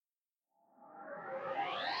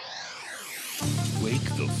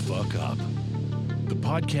the Fuck Up, the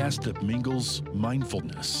podcast that mingles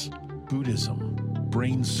mindfulness, Buddhism,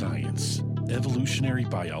 brain science, evolutionary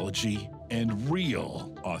biology, and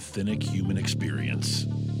real, authentic human experience.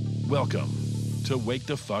 Welcome to Wake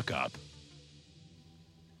the Fuck Up.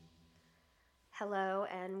 Hello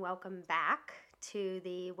and welcome back to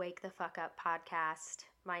the Wake the Fuck Up podcast.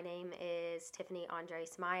 My name is Tiffany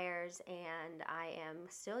Andres Myers and I am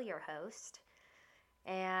still your host.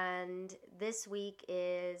 And this week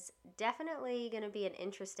is definitely going to be an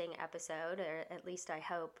interesting episode, or at least I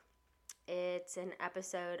hope. It's an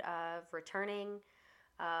episode of returning,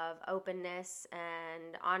 of openness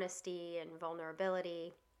and honesty and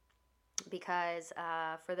vulnerability. Because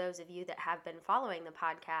for those of you that have been following the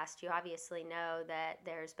podcast, you obviously know that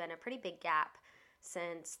there's been a pretty big gap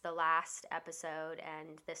since the last episode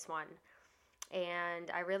and this one. And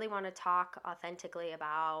I really want to talk authentically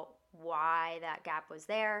about why that gap was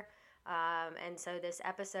there. And so this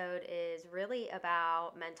episode is really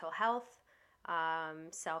about mental health,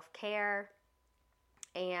 self-care,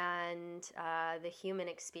 and the human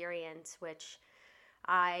experience, which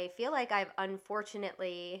I feel like I've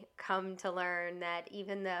unfortunately come to learn that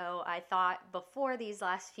even though I thought before these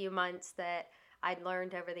last few months that I'd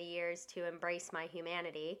learned over the years to embrace my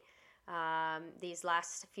humanity, these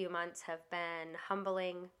last few months have been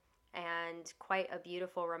humbling and quite a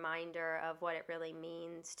beautiful reminder of what it really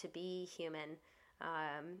means to be human.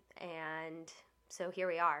 And so here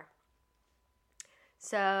we are.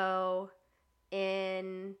 So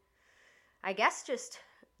I guess just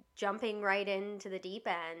jumping right into the deep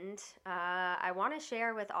end, I want to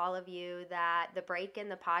share with all of you that the break in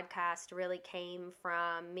the podcast really came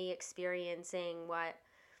from me experiencing what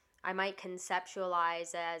I might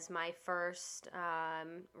conceptualize as my first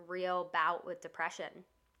real bout with depression.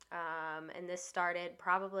 And this started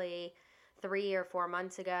probably 3 or 4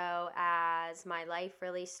 months ago as my life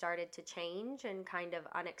really started to change in kind of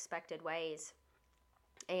unexpected ways.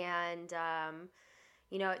 And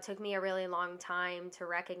it took me a really long time to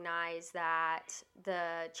recognize that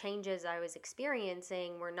the changes I was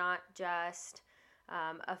experiencing were not just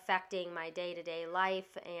affecting my day-to-day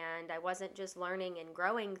life, and I wasn't just learning and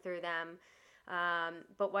growing through them.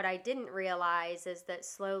 But what I didn't realize is that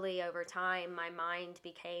slowly over time, my mind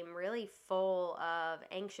became really full of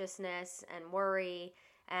anxiousness and worry.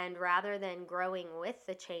 And rather than growing with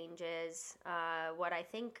the changes, what I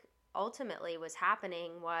think ultimately was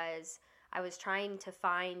happening was I was trying to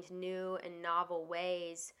find new and novel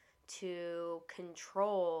ways to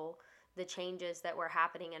control the changes that were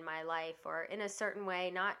happening in my life, or in a certain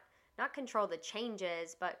way, not control the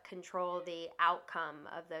changes, but control the outcome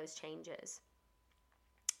of those changes.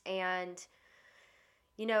 And,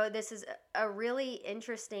 this is a really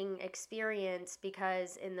interesting experience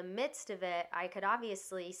because in the midst of it, I could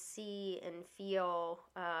obviously see and feel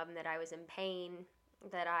that I was in pain,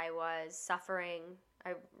 that I was suffering.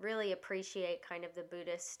 I really appreciate kind of the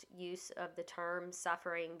Buddhist use of the term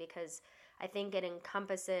suffering because I think it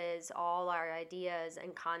encompasses all our ideas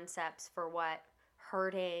and concepts for what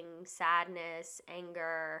hurting, sadness,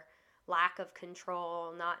 anger, lack of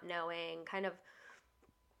control, not knowing, kind of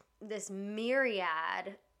this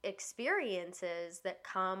myriad experiences that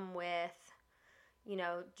come with,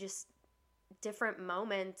 just different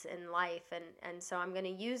moments in life. And so I'm going to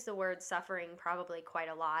use the word suffering probably quite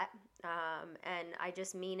a lot. And I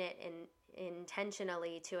just mean it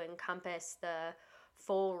intentionally to encompass the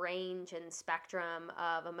full range and spectrum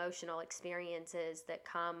of emotional experiences that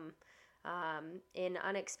come in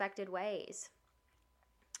unexpected ways.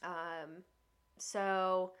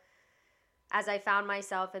 So as I found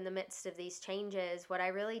myself in the midst of these changes, what I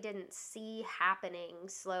really didn't see happening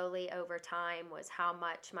slowly over time was how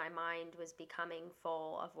much my mind was becoming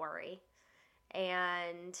full of worry.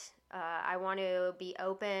 And I want to be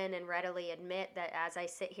open and readily admit that as I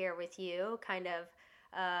sit here with you, kind of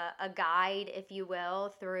a guide, if you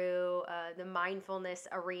will, through the mindfulness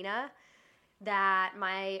arena, that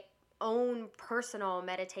my own personal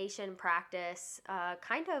meditation practice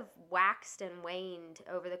kind of waxed and waned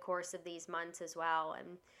over the course of these months as well.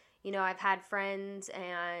 And, I've had friends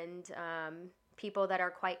and people that are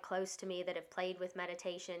quite close to me that have played with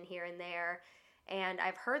meditation here and there. And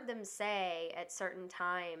I've heard them say at certain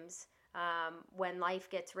times when life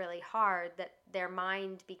gets really hard that their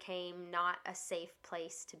mind became not a safe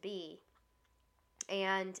place to be.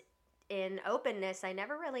 And in openness, I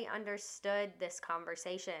never really understood this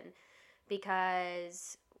conversation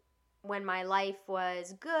because when my life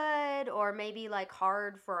was good or maybe like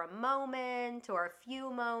hard for a moment or a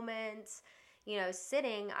few moments,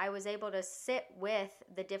 sitting, I was able to sit with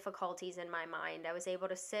the difficulties in my mind. I was able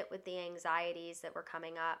to sit with the anxieties that were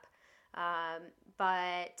coming up.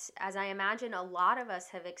 But as I imagine a lot of us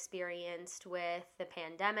have experienced with the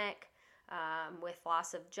pandemic, with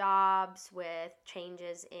loss of jobs, with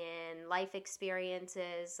changes in life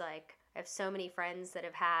experiences. Like, I have so many friends that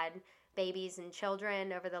have had babies and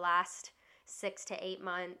children over the last 6 to 8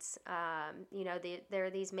 months. There are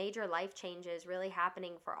these major life changes really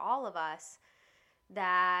happening for all of us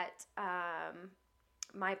that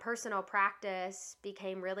my personal practice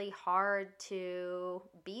became really hard to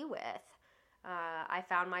be with. I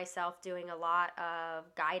found myself doing a lot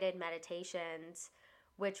of guided meditations,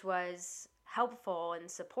 which was helpful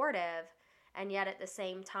and supportive, and yet at the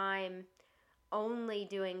same time, only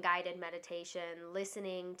doing guided meditation,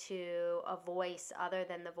 listening to a voice other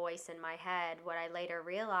than the voice in my head, what I later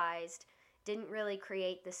realized didn't really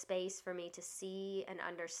create the space for me to see and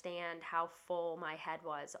understand how full my head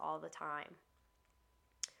was all the time.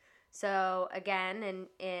 So again,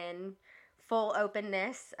 in full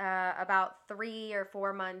openness, about 3 or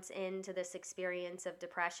 4 months into this experience of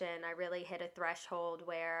depression, I really hit a threshold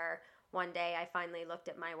where one day I finally looked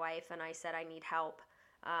at my wife and I said, I need help.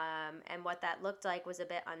 And what that looked like was a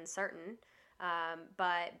bit uncertain.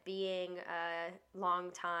 But being a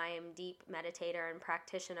long-time deep meditator and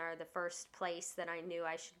practitioner, the first place that I knew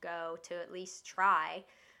I should go to at least try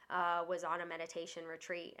was on a meditation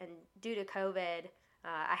retreat. And due to COVID,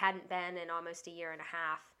 I hadn't been in almost a year and a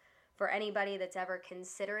half. For anybody that's ever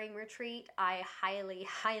considering retreat, I highly,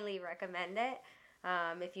 highly recommend it.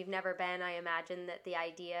 If you've never been, I imagine that the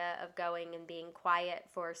idea of going and being quiet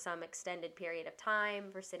for some extended period of time,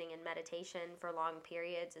 for sitting in meditation for long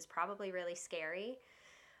periods, is probably really scary.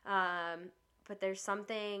 But there's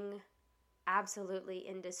something absolutely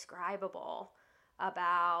indescribable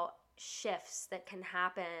about shifts that can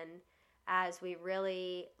happen as we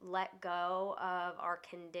really let go of our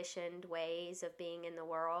conditioned ways of being in the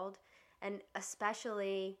world, and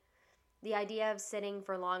especially the idea of sitting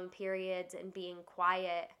for long periods and being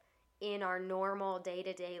quiet in our normal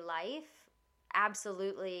day-to-day life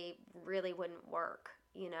absolutely really wouldn't work.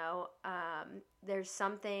 There's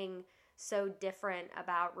something so different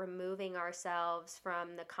about removing ourselves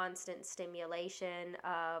from the constant stimulation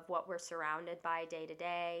of what we're surrounded by day to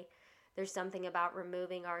day. There's something about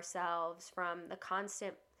removing ourselves from the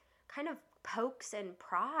constant kind of pokes and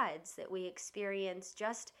prods that we experience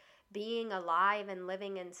just being alive and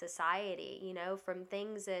living in society, from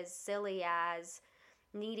things as silly as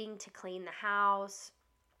needing to clean the house,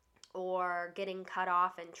 or getting cut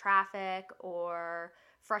off in traffic, or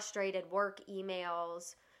frustrated work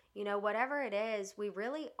emails. Whatever it is, we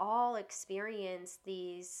really all experience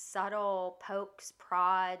these subtle pokes,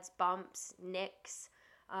 prods, bumps, nicks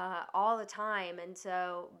all the time. And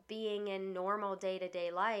so being in normal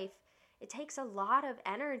day-to-day life, it takes a lot of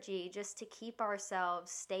energy just to keep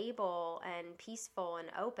ourselves stable and peaceful and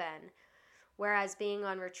open. Whereas being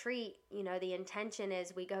on retreat, the intention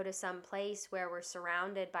is we go to some place where we're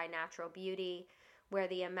surrounded by natural beauty, where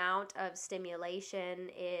the amount of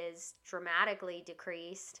stimulation is dramatically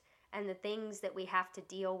decreased, and the things that we have to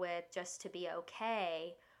deal with just to be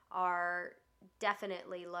okay are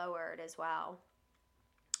definitely lowered as well.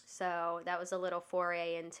 So that was a little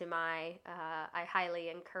foray into I highly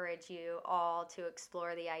encourage you all to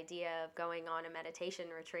explore the idea of going on a meditation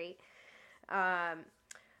retreat.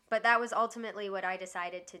 But that was ultimately what I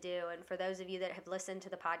decided to do. And for those of you that have listened to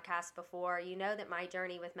the podcast before, you know that my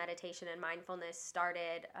journey with meditation and mindfulness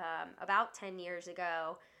started about 10 years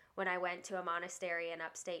ago when I went to a monastery in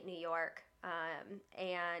upstate New York.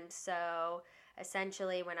 And so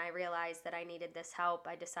essentially, when I realized that I needed this help,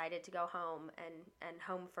 I decided to go home, and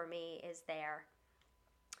home for me is there.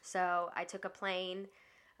 So I took a plane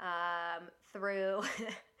through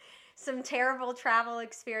some terrible travel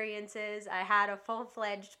experiences. I had a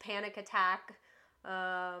full-fledged panic attack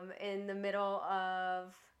in the middle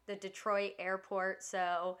of the Detroit airport.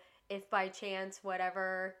 So if by chance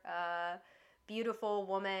whatever beautiful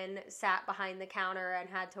woman sat behind the counter and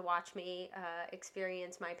had to watch me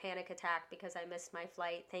experience my panic attack because I missed my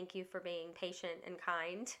flight, thank you for being patient and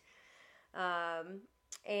kind. I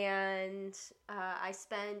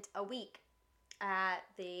spent a week at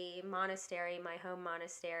the monastery, my home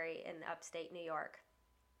monastery in upstate New York.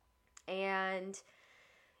 And,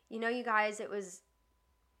 you guys, it was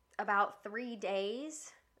about 3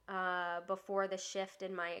 days before the shift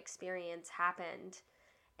in my experience happened.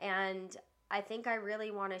 And I think I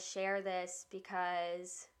really want to share this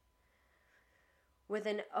because with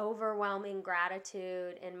an overwhelming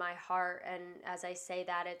gratitude in my heart, and as I say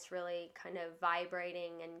that, it's really kind of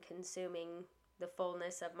vibrating and consuming the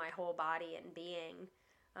fullness of my whole body and being.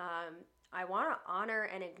 I want to honor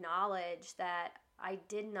and acknowledge that I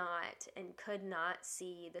did not and could not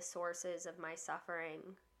see the sources of my suffering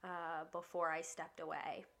before I stepped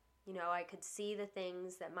away. You know, I could see the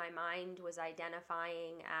things that my mind was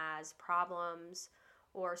identifying as problems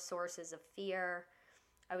or sources of fear.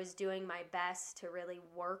 I was doing my best to really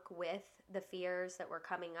work with the fears that were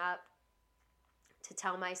coming up, to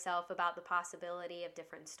tell myself about the possibility of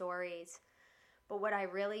different stories. But what I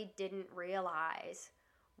really didn't realize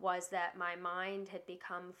was that my mind had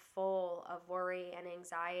become full of worry and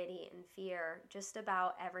anxiety and fear just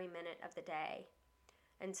about every minute of the day.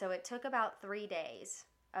 And so it took about 3 days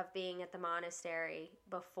of being at the monastery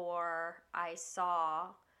before I saw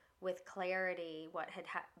with clarity what had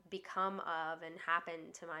become of and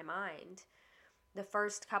happened to my mind. The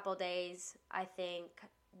first couple days, I think,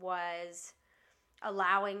 was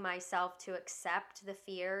allowing myself to accept the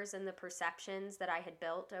fears and the perceptions that I had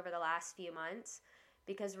built over the last few months.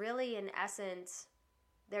 Because really, in essence,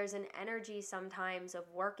 there's an energy sometimes of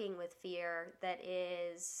working with fear that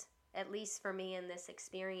is, at least for me in this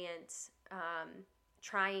experience,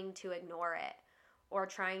 trying to ignore it, or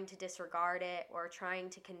trying to disregard it, or trying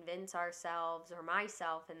to convince ourselves, or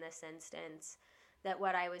myself in this instance, that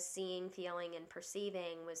what I was seeing, feeling, and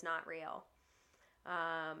perceiving was not real.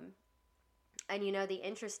 And you know, the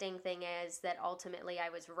interesting thing is that ultimately I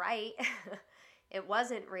was right. It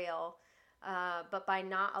wasn't real. But by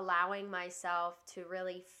not allowing myself to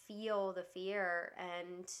really feel the fear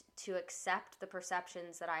and to accept the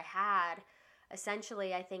perceptions that I had,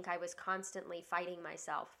 essentially I think I was constantly fighting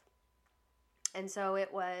myself. And so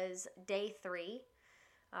it was day 3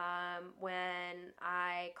 when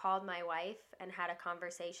I called my wife and had a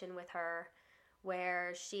conversation with her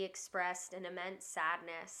where she expressed an immense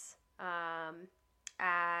sadness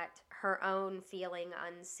at her own feeling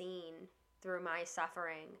unseen through my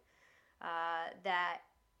suffering. That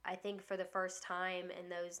I think for the first time in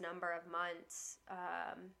those number of months,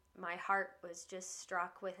 my heart was just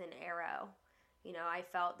struck with an arrow. You know, I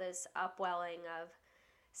felt this upwelling of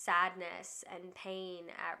sadness and pain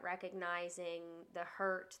at recognizing the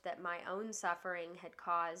hurt that my own suffering had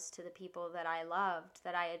caused to the people that I loved,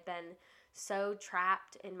 that I had been so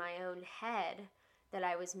trapped in my own head that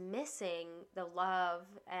I was missing the love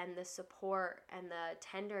and the support and the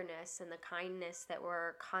tenderness and the kindness that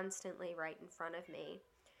were constantly right in front of me.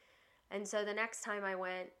 And so the next time I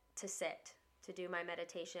went to sit to do my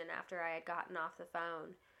meditation after I had gotten off the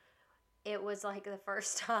phone, it was like the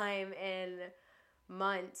first time in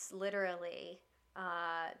months, literally,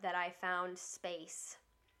 that I found space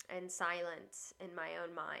and silence in my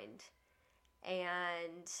own mind.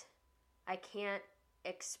 And I can't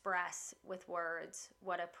express with words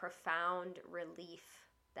what a profound relief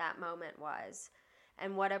that moment was,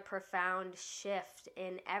 and what a profound shift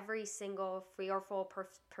in every single fearful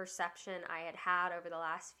perception I had had over the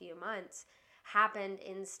last few months happened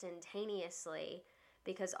instantaneously,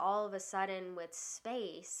 because all of a sudden, with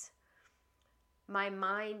space, my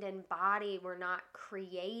mind and body were not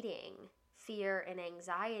creating fear and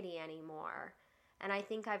anxiety anymore. And I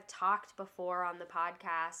think I've talked before on the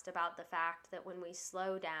podcast about the fact that when we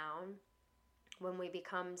slow down, when we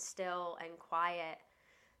become still and quiet,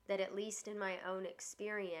 that at least in my own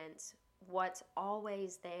experience, what's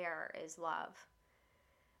always there is love.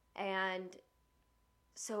 And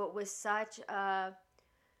so it was such a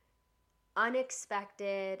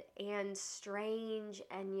unexpected and strange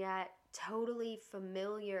and yet totally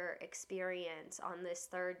familiar experience on this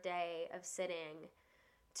 3rd day of sitting,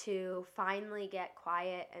 to finally get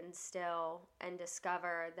quiet and still and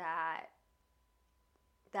discover that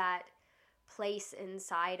place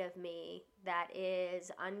inside of me that is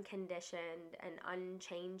unconditioned and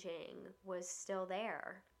unchanging was still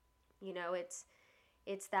there. You know,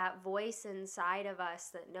 it's that voice inside of us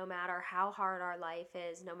that no matter how hard our life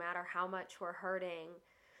is, no matter how much we're hurting,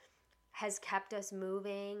 has kept us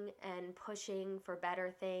moving and pushing for better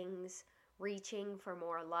things, reaching for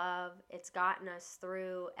more love. It's gotten us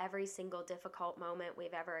through every single difficult moment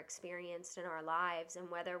we've ever experienced in our lives. And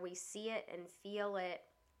whether we see it and feel it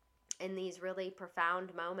in these really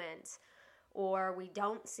profound moments, or we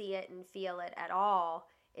don't see it and feel it at all,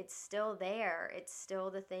 it's still there. It's still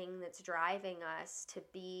the thing that's driving us to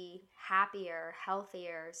be happier,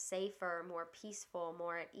 healthier, safer, more peaceful,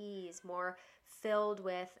 more at ease, more filled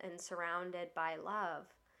with and surrounded by love.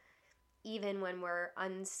 Even when we're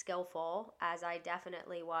unskillful, as I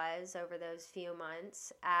definitely was over those few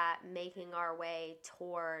months, at making our way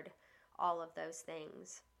toward all of those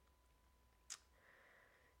things.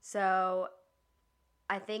 So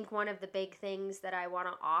I think one of the big things that I want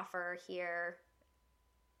to offer here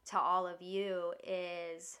to all of you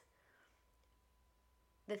is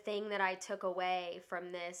the thing that I took away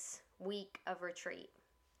from this week of retreat,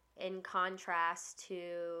 in contrast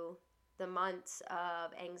to the months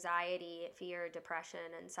of anxiety, fear, depression,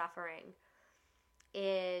 and suffering,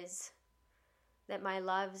 is that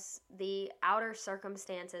the outer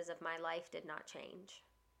circumstances of my life did not change.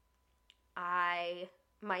 I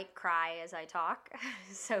might cry as I talk,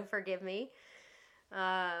 so forgive me.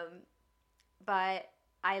 But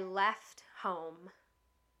I left home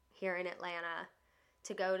here in Atlanta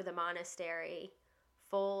to go to the monastery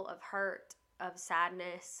full of hurt, of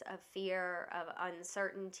sadness, of fear, of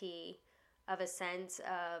uncertainty, of a sense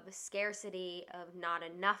of scarcity, of not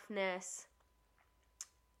enoughness.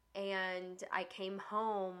 And I came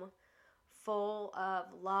home full of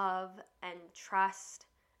love and trust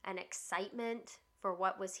and excitement for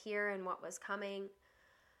what was here and what was coming,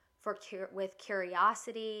 with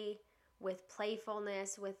curiosity, with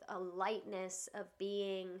playfulness, with a lightness of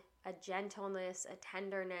being, a gentleness, a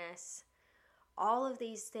tenderness. All of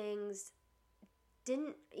these things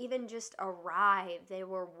didn't even just arrive. They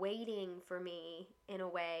were waiting for me in a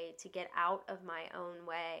way to get out of my own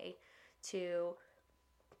way, to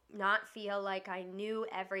not feel like I knew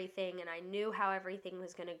everything and I knew how everything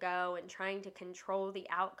was going to go and trying to control the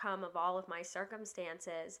outcome of all of my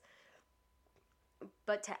circumstances,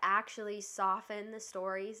 but to actually soften the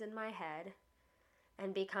stories in my head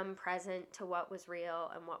and become present to what was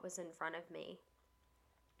real and what was in front of me.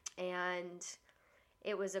 And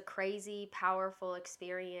it was a crazy, powerful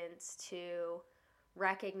experience to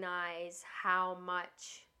recognize how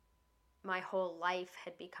much my whole life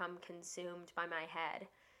had become consumed by my head.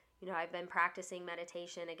 You know, I've been practicing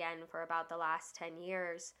meditation again for about the last 10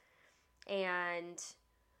 years, and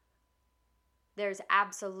there's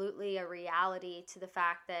absolutely a reality to the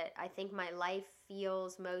fact that I think my life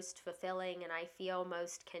feels most fulfilling and I feel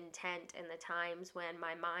most content in the times when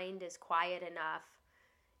my mind is quiet enough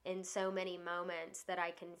in so many moments that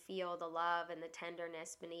I can feel the love and the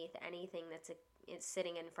tenderness beneath anything that's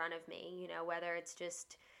sitting in front of me. You know, whether it's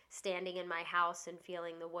just standing in my house and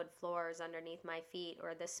feeling the wood floors underneath my feet,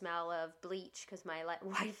 or the smell of bleach because my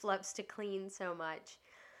wife loves to clean so much,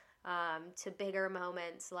 to bigger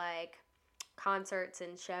moments like concerts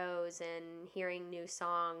and shows and hearing new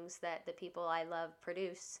songs that the people I love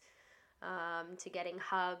produce, to getting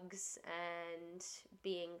hugs and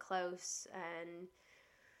being close and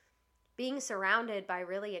being surrounded by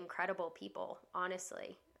really incredible people,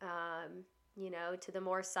 honestly. You know, to the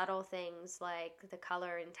more subtle things like the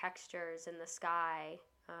color and textures in the sky,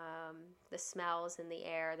 the smells in the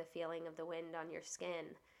air, the feeling of the wind on your skin.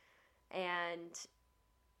 And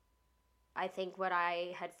I think what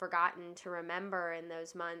I had forgotten to remember in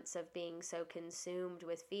those months of being so consumed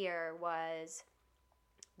with fear was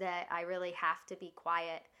that I really have to be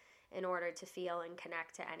quiet in order to feel and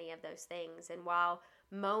connect to any of those things. And while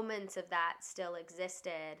moments of that still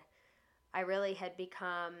existed, I really had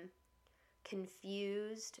become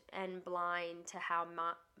confused and blind to how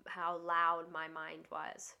loud my mind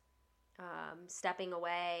was. Stepping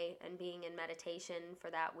away and being in meditation for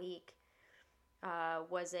that week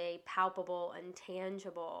was a palpable and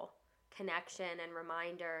tangible connection and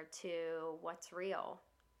reminder to what's real.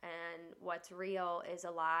 And what's real is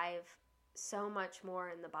alive so much more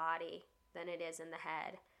in the body than it is in the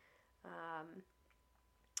head.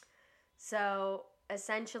 So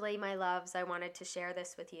essentially, my loves, I wanted to share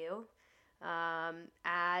this with you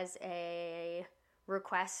as a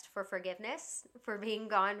request for forgiveness for being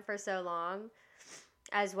gone for so long,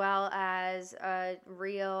 as well as a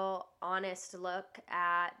real honest look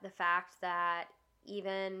at the fact that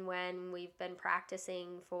even when we've been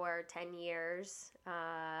practicing for 10 years,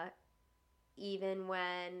 even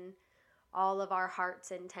when all of our heart's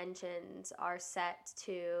intentions are set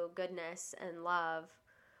to goodness and love,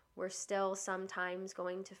 we're still sometimes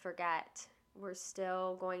going to forget. We're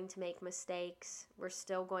still going to make mistakes. We're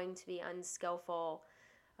still going to be unskillful.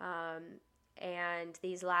 And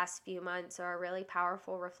these last few months are a really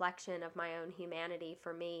powerful reflection of my own humanity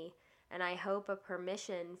for me. And I hope a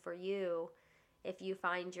permission for you if you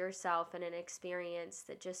find yourself in an experience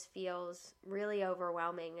that just feels really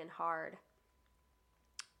overwhelming and hard.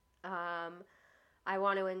 I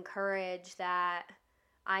want to encourage that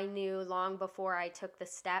I knew long before I took the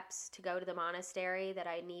steps to go to the monastery that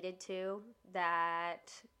I needed to,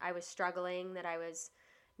 that I was struggling, that I was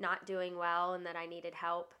not doing well, and that I needed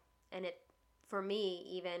help. And it, for me,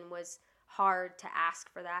 even was hard to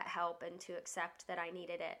ask for that help and to accept that I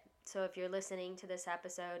needed it. So if you're listening to this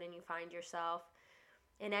episode and you find yourself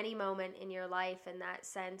in any moment in your life in that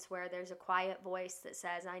sense where there's a quiet voice that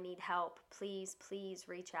says, I need help, please, please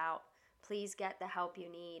reach out. Please get the help you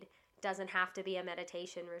need. It doesn't have to be a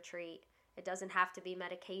meditation retreat. It doesn't have to be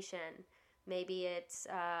medication. Maybe it's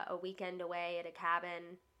a weekend away at a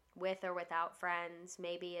cabin with or without friends.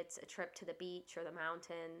 Maybe it's a trip to the beach or the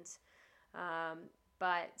mountains.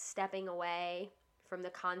 But stepping away from the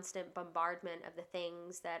constant bombardment of the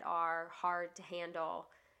things that are hard to handle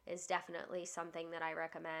is definitely something that I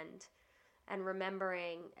recommend. And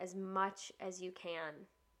remembering as much as you can,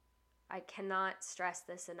 I cannot stress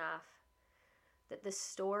this enough, that the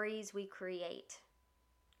stories we create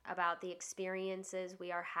about the experiences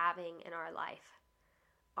we are having in our life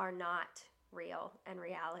are not real and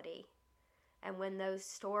reality. And when those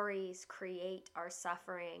stories create our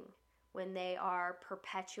suffering, when they are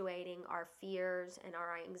perpetuating our fears and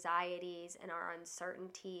our anxieties and our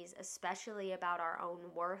uncertainties, especially about our own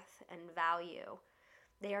worth and value,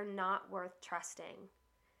 they are not worth trusting.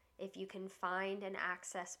 If you can find an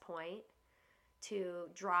access point to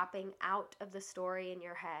dropping out of the story in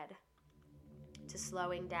your head, to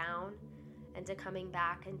slowing down, and to coming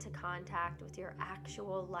back into contact with your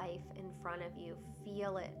actual life in front of you,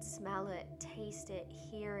 feel it, smell it, taste it,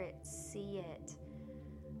 hear it, see it,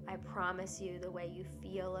 I promise you the way you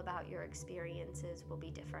feel about your experiences will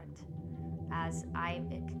be different, as I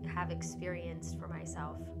have experienced for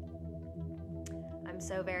myself. I'm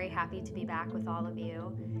so very happy to be back with all of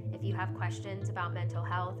you. If you have questions about mental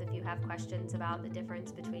health, if you have questions about the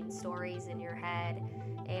difference between stories in your head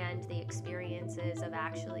and the experiences of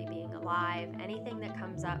actually being alive, anything that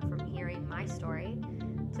comes up from hearing my story,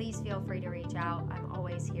 please feel free to reach out. I'm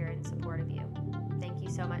always here in support of you. Thank you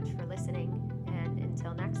so much for listening, and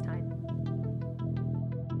until next time.